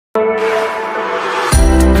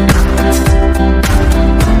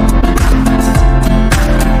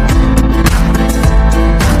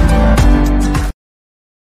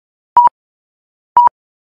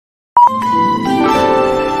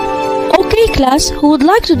class who would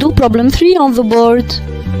like to do problem 3 on the board?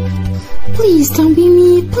 Please don't be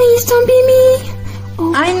me. Please don't be me.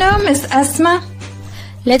 Oh. I know, Miss Asma.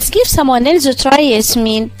 Let's give someone else a try,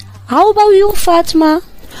 Yasmin. How about you, Fatma?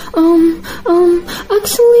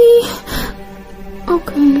 Actually...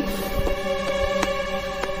 Okay.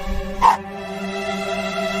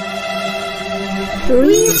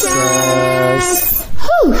 Recess!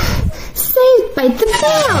 Whew! Saved by the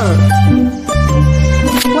bell!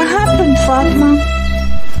 What happened, Fatma?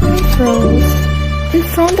 I froze. In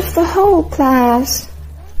front of the whole class.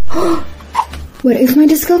 What if my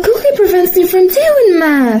dyscalculia prevents me from doing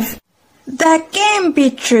math? That can't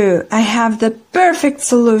be true. I have the perfect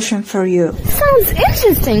solution for you. Sounds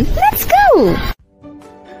interesting. Let's go!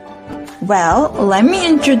 Well, let me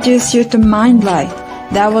introduce you to MindLite.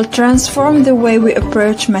 That will transform the way we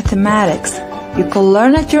approach mathematics. You can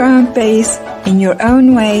learn at your own pace, in your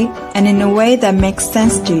own way, and in a way that makes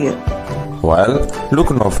sense to you. Well, look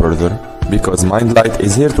no further, because MindLite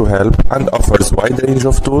is here to help and offers wide range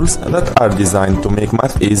of tools that are designed to make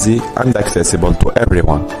math easy and accessible to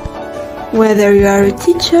everyone. Whether you are a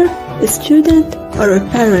teacher, a student, or a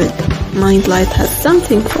parent, MindLite has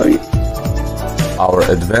something for you. Our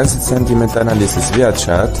advanced sentiment analysis via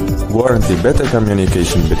chat guarantee better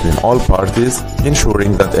communication between all parties,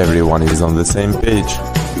 ensuring that everyone is on the same page.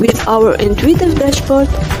 With our intuitive dashboard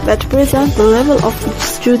that presents the level of each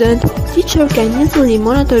student, teacher can easily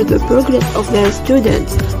monitor the progress of their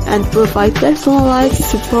students and provide personalized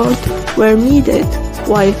support where needed,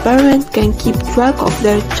 while parents can keep track of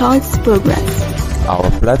their child's progress.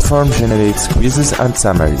 Our platform generates quizzes and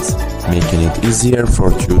summaries, making it easier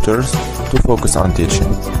for tutors to focus on teaching.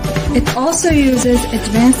 It also uses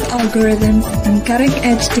advanced algorithms and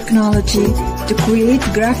cutting-edge technology to create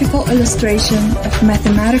graphical illustration of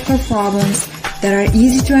mathematical problems that are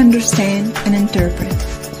easy to understand and interpret.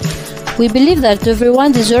 We believe that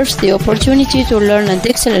everyone deserves the opportunity to learn and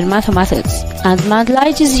excel in mathematics, and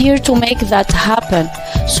MindLite is here to make that happen.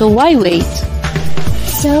 So why wait?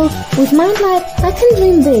 So, with MindLite, I can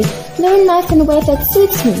dream big, learn math in a way that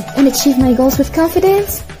suits me, and achieve my goals with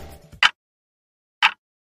confidence.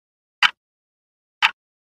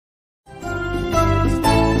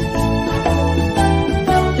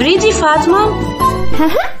 Ready, Fatma?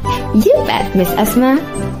 Haha, you bet, Miss Asma.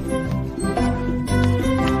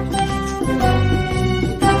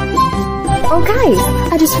 Oh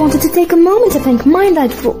guys, I just wanted to take a moment to thank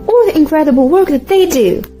MindLite for all the incredible work that they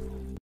do.